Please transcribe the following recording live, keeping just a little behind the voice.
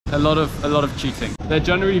a lot of cheating. They're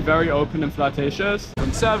generally very open and flirtatious,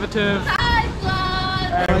 conservative.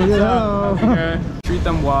 Treat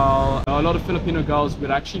them well. A lot of Filipino girls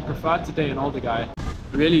would actually prefer to date an older guy.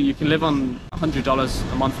 Really, you can live on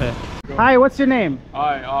 $100 a month here. Hi, what's your name?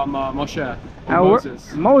 Hi, I'm Moshe.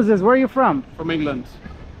 Moses. Moses, where are you from? From England.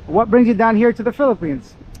 What brings you down here to the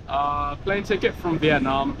Philippines? Plane ticket from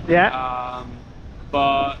Vietnam. Yeah.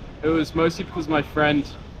 But it was mostly because my friend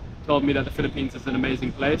told me that the Philippines is an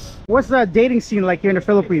amazing place. What's the dating scene like here in the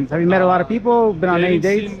Philippines? Have you met a lot of people? Been on any dates?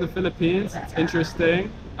 Dating scene in the Philippines, it's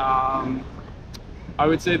interesting. I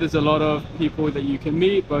would say there's a lot of people that you can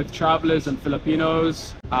meet, both travelers and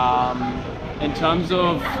Filipinos. In terms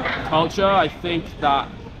of culture, I think that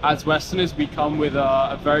as Westerners, we come with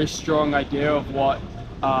a very strong idea of what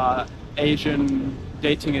Asian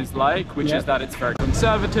dating is like, which is that it's very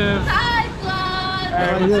conservative.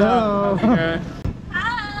 Hi, hello.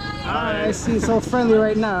 Hi, I see, so friendly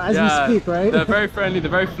right now as we speak, right? They're very friendly, they're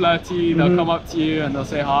very flirty. They'll come up to you and they'll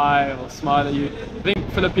say hi or smile at you. I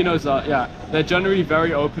think Filipinos are, they're generally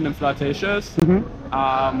very open and flirtatious.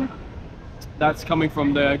 That's coming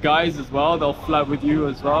from the guys as well. They'll flirt with you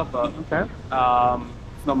as well, but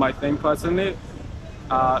it's not my thing personally.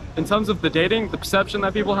 In terms of the dating, the perception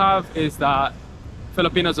that people have is that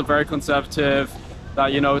Filipinos are very conservative,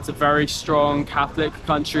 that it's a very strong Catholic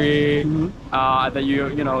country, that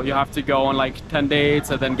you have to go on like 10 dates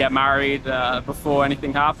and then get married before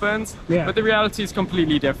anything happens. But the reality is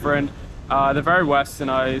completely different. They're very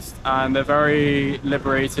westernized and they're very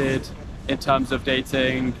liberated in terms of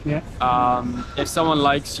dating. If someone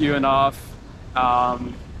likes you enough,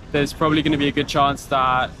 there's probably going to be a good chance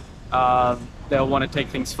that they'll want to take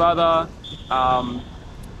things further.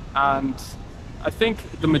 And I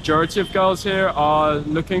think the majority of girls here are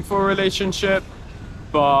looking for a relationship,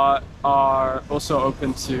 but are also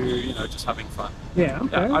open to just having fun.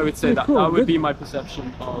 I would say that would be my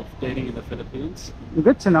perception of dating in the Philippines.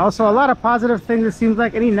 Good to know. So a lot of positive things, it seems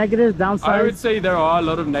like. Any negatives, downsides? I would say there are a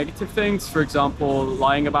lot of negative things. For example,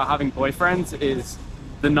 lying about having boyfriends is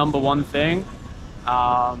the #1 thing.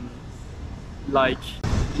 A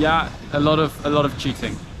lot of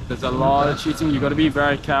cheating. There's a lot of cheating. You got to be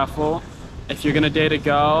very careful. If you're gonna date a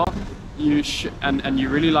girl, and you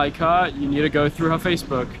really like her, you need to go through her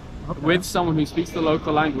Facebook with someone who speaks the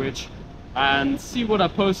local language and see what her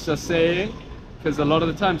posts are saying, because a lot of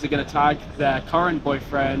the times they're gonna tag their current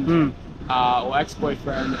boyfriend or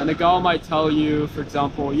ex-boyfriend, and a girl might tell you, for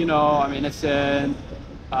example, I'm innocent,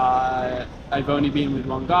 I've only been with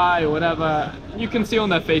one guy or whatever. You can see on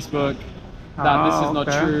their Facebook that this is not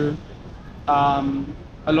true.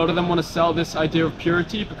 A lot of them want to sell this idea of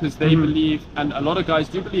purity because they believe, and a lot of guys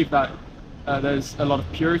do believe, that there's a lot of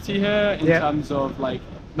purity here in terms of like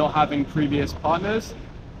not having previous partners,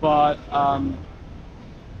 but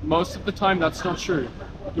most of the time that's not true.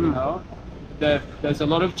 There's a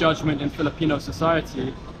lot of judgment in Filipino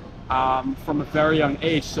society from a very young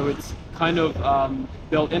age, so it's kind of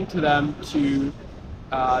built into them to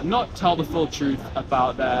not tell the full truth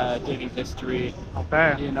about their dating history,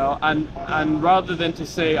 and rather than to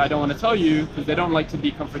say I don't want to tell you, because they don't like to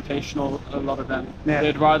be confrontational, a lot of them,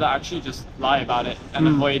 they'd rather actually just lie about it and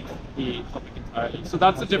avoid the topic entirely. So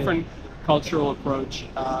that's a different cultural approach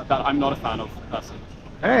that I'm not a fan of personally.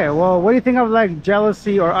 Hey, well, what do you think of like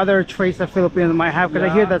jealousy or other traits that Filipinos might have?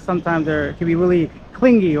 Because I hear that sometimes they can be really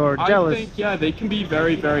clingy or jealous. I think they can be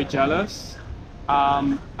very, very jealous,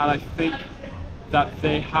 and I think that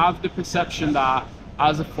they have the perception that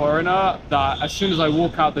as a foreigner, that as soon as I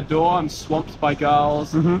walk out the door, I'm swamped by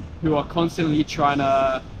girls who are constantly trying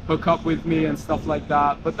to hook up with me and stuff like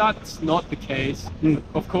that. But that's not the case.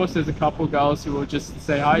 Of course, there's a couple girls who will just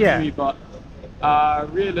say hi to me, but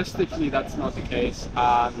realistically, that's not the case.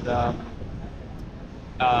 And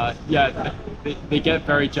they get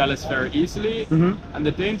very jealous very easily. And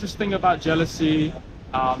the dangerous thing about jealousy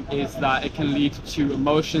is that it can lead to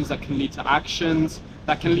emotions, that can lead to actions,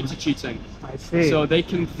 that can lead to cheating. I see. So they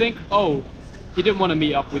can think, oh, he didn't want to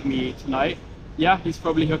meet up with me tonight. Yeah, he's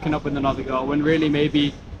probably hooking up with another girl, when really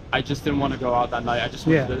maybe I just didn't want to go out that night. I just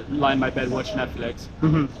wanted to lie in my bed, watch Netflix.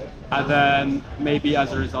 And then maybe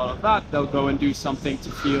as a result of that, they'll go and do something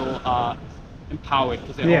to feel empowered,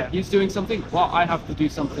 because he's doing something, well, I have to do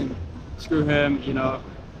something, screw him,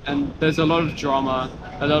 and there's a lot of drama,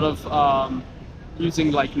 a lot of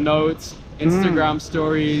using like notes, Instagram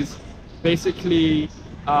stories, basically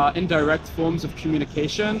indirect forms of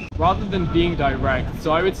communication rather than being direct.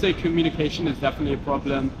 So I would say communication is definitely a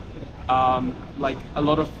problem.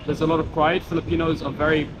 There's a lot of pride. Filipinos are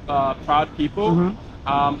very proud people,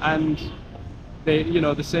 and they,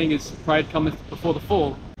 the saying is pride cometh before the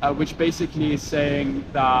fall. which basically is saying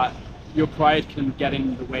that your pride can get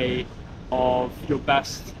in the way of your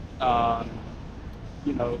best,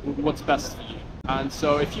 you know, what's best for you. And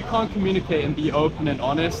so if you can't communicate and be open and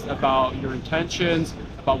honest about your intentions,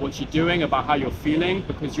 about what you're doing, about how you're feeling,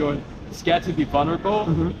 because you're scared to be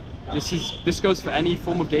vulnerable, this goes for any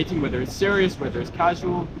form of dating, whether it's serious, whether it's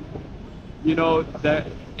casual, you know, that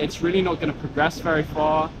it's really not going to progress very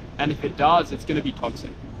far. And if it does, it's going to be toxic.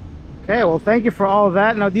 Okay, well, thank you for all of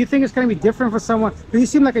that. Now, do you think it's going to be different for someone? You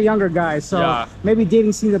seem like a younger guy, so Yeah. maybe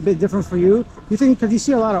dating seems a bit different for you. You think, because you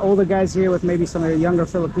see a lot of older guys here with maybe some of the younger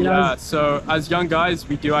Filipinos? Yeah, so as young guys,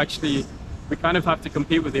 we kind of have to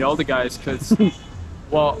compete with the older guys because,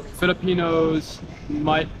 well, Filipinos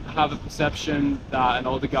might have a perception that an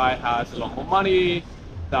older guy has a lot more money,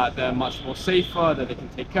 that they're much more safer, that they can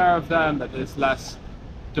take care of them, that there's less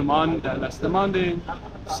demand, they're less demanding.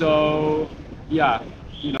 So, yeah,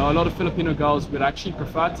 you know, a lot of Filipino girls would actually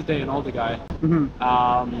prefer to date an older guy.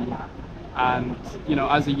 And, you know,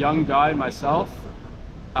 as a young guy myself,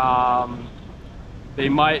 they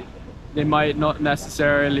might not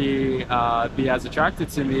necessarily be as attracted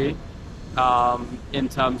to me in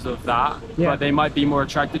terms of that, but they might be more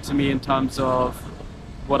attracted to me in terms of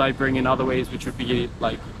what I bring in other ways, which would be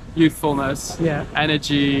like youthfulness,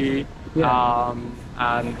 energy,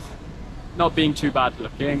 and not being too bad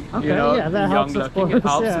looking. Okay, you know, that young helps, looking, it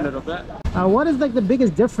helps a little bit. What is like the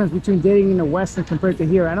biggest difference between dating in the West and compared to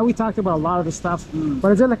here? I know we talked about a lot of the stuff,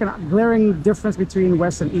 but is there like a glaring difference between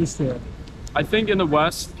West and East here? I think in the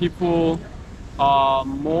West, people are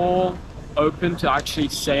more open to actually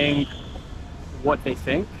saying what they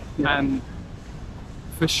think. And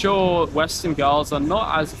for sure, Western girls are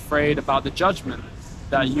not as afraid about the judgment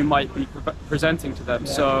that you might be presenting to them.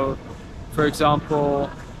 So, for example,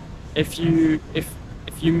 if you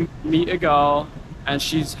meet a girl and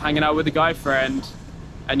she's hanging out with a guy friend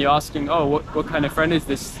and you're asking, oh, what kind of friend is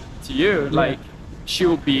this to you? Like,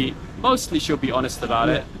 she'll be honest about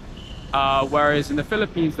it. Whereas in the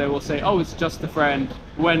Philippines, they will say, oh, it's just a friend,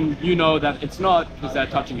 when you know that it's not, because they're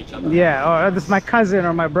touching each other. Yeah, or this is my cousin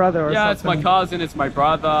or my brother or something. It's my cousin, it's my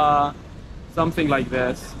brother, something like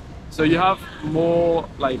this. So you have more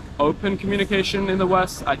like open communication in the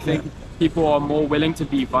West. I think people are more willing to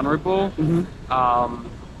be vulnerable.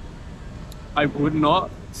 I would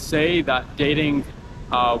not say that dating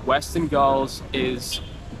Western girls is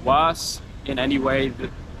worse in any way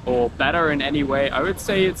or better in any way. I would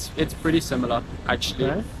say it's pretty similar,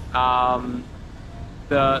 actually.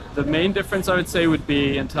 The main difference I would say would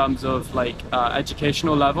be in terms of like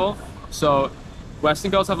educational level. So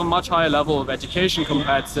Western girls have a much higher level of education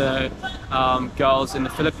compared to girls in the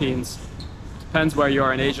Philippines. Depends where you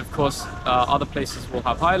are in age, of course. Other places will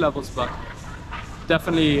have higher levels, but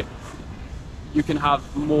definitely you can have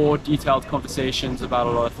more detailed conversations about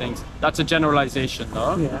a lot of things. That's a generalization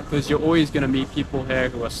though, because you're always going to meet people here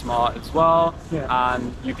who are smart as well,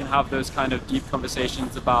 and you can have those kind of deep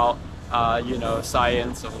conversations about you know,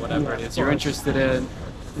 science or whatever it is you're interested in.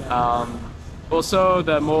 Also,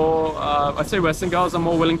 they're more, I'd say Western girls are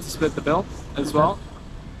more willing to split the bill as well.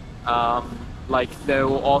 Like, they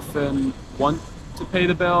will often want to pay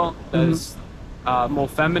the bill. There's more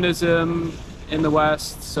feminism in the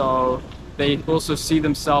West, so they also see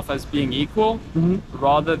themselves as being equal,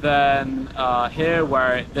 rather than here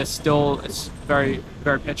where it's very,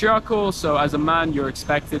 very patriarchal. So as a man, you're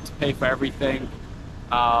expected to pay for everything.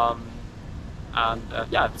 So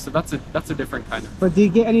that's a different kind of. But do you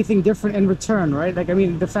get anything different in return, right? Like, I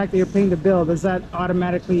mean, the fact that you're paying the bill, does that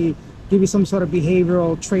automatically give you some sort of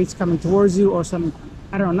behavioral traits coming towards you, or some,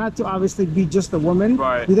 I don't know, not to obviously be just a woman.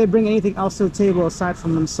 Right. Do they bring anything else to the table aside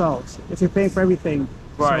from themselves? If you're paying for everything.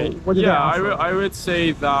 Right. So what do they offer? I would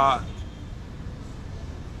say that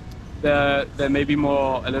they're maybe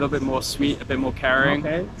a little bit more sweet, a bit more caring.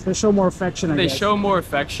 Okay. So they show more affection, I guess. They show more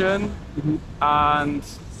affection, and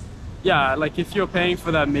yeah, like if you're paying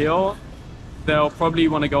for that meal, they'll probably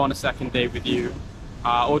want to go on a second date with you,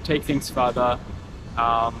 or take things further.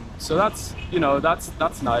 So that's, you know,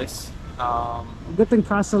 that's nice. Good thing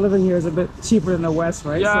cost of living here is a bit cheaper than the West,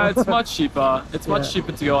 right? Yeah, so. it's much cheaper. It's much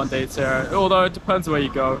cheaper to go on dates here, although it depends where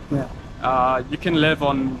you go. You can live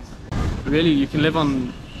on,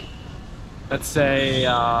 let's say,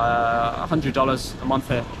 $100 a month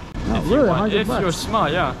here. Oh, really? $100 if you're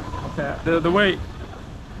smart, yeah. Okay.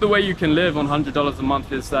 The way you can live on $100 a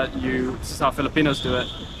month is that this is how Filipinos do it.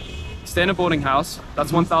 Stay in a boarding house.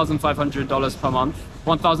 That's $1,500 per month.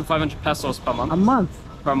 1,500 pesos per month. A month?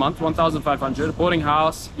 Per month, 1,500. Boarding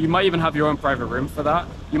house. You might even have your own private room for that.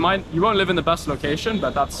 You won't live in the best location,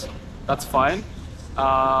 but that's fine.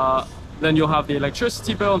 Then you'll have the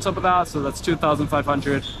electricity bill on top of that, so that's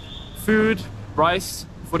 2,500. Food, rice,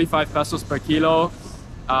 45 pesos per kilo.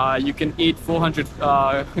 You can eat 400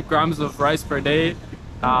 grams of rice per day,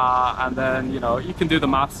 and then you can do the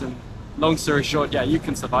maths, and long story short, yeah, you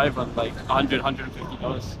can survive on like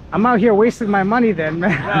 $150. I'm out here wasting my money then,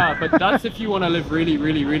 man. Yeah, but that's if you want to live really,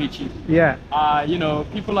 really, really cheap. Yeah.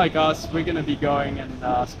 People like us, we're gonna be going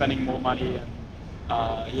and spending more money,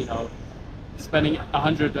 and spending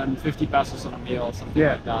 150 pesos on a meal or something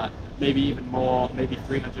like that. Maybe even more, maybe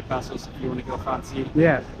 300 pesos if you want to go fancy.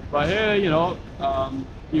 Yeah. But here,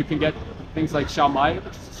 you can get things like shawmai,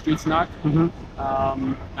 which is a street snack,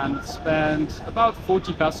 and spend about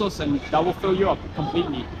 40 pesos, and that will fill you up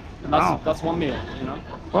completely. And that's one meal,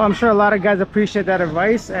 Well, I'm sure a lot of guys appreciate that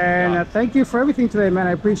advice, and thank you for everything today, man.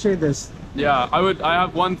 I appreciate this. Yeah, I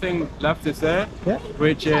have one thing left to say,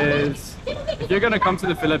 which is if you're gonna come to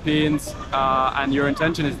the Philippines and your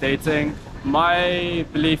intention is dating, my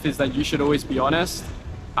belief is that you should always be honest,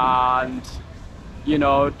 and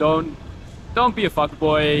don't be a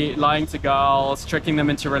fuckboy, lying to girls, tricking them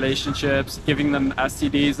into relationships, giving them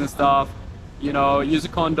STDs and stuff. Use a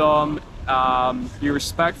condom, be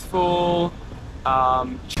respectful,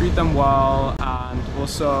 treat them well, and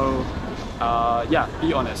also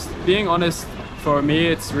be honest. Being honest, for me,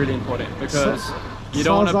 it's really important, because you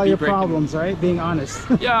don't want to solves all be your breaking problems, right? Being honest.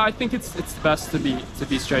 Yeah, I think it's best to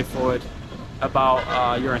be straightforward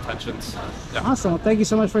about your intentions. Yeah. Awesome. Well, thank you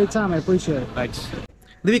so much for your time. I appreciate it. Thanks.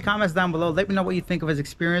 Leave your comments down below. Let me know what you think of his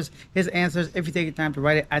experience, his answers. If you take your time to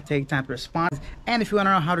write it, I take time to respond. And if you want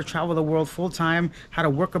to know how to travel the world full-time, how to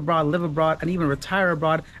work abroad, live abroad, and even retire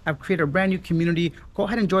abroad, I've created a brand new community. Go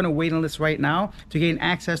ahead and join a waiting list right now to gain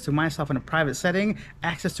access to myself in a private setting,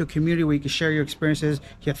 access to a community where you can share your experiences,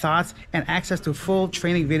 your thoughts, and access to full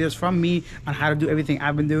training videos from me on how to do everything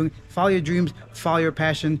I've been doing. Follow your dreams, follow your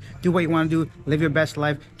passion, do what you want to do, live your best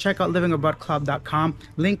life. Check out livingabroadclub.com.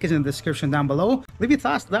 Link is in the description down below. Leave your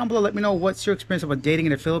thoughts down below. Let me know what's your experience about dating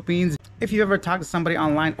in the Philippines. If you've ever talked to somebody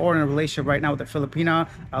online or in a relationship right now with a Filipina,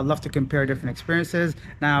 I'd love to compare different experiences.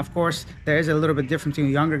 Now, of course, there is a little bit difference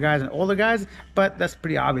between younger guys and older guys, but that's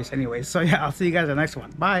pretty obvious anyway. So yeah, I'll see you guys in the next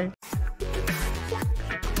one. Bye.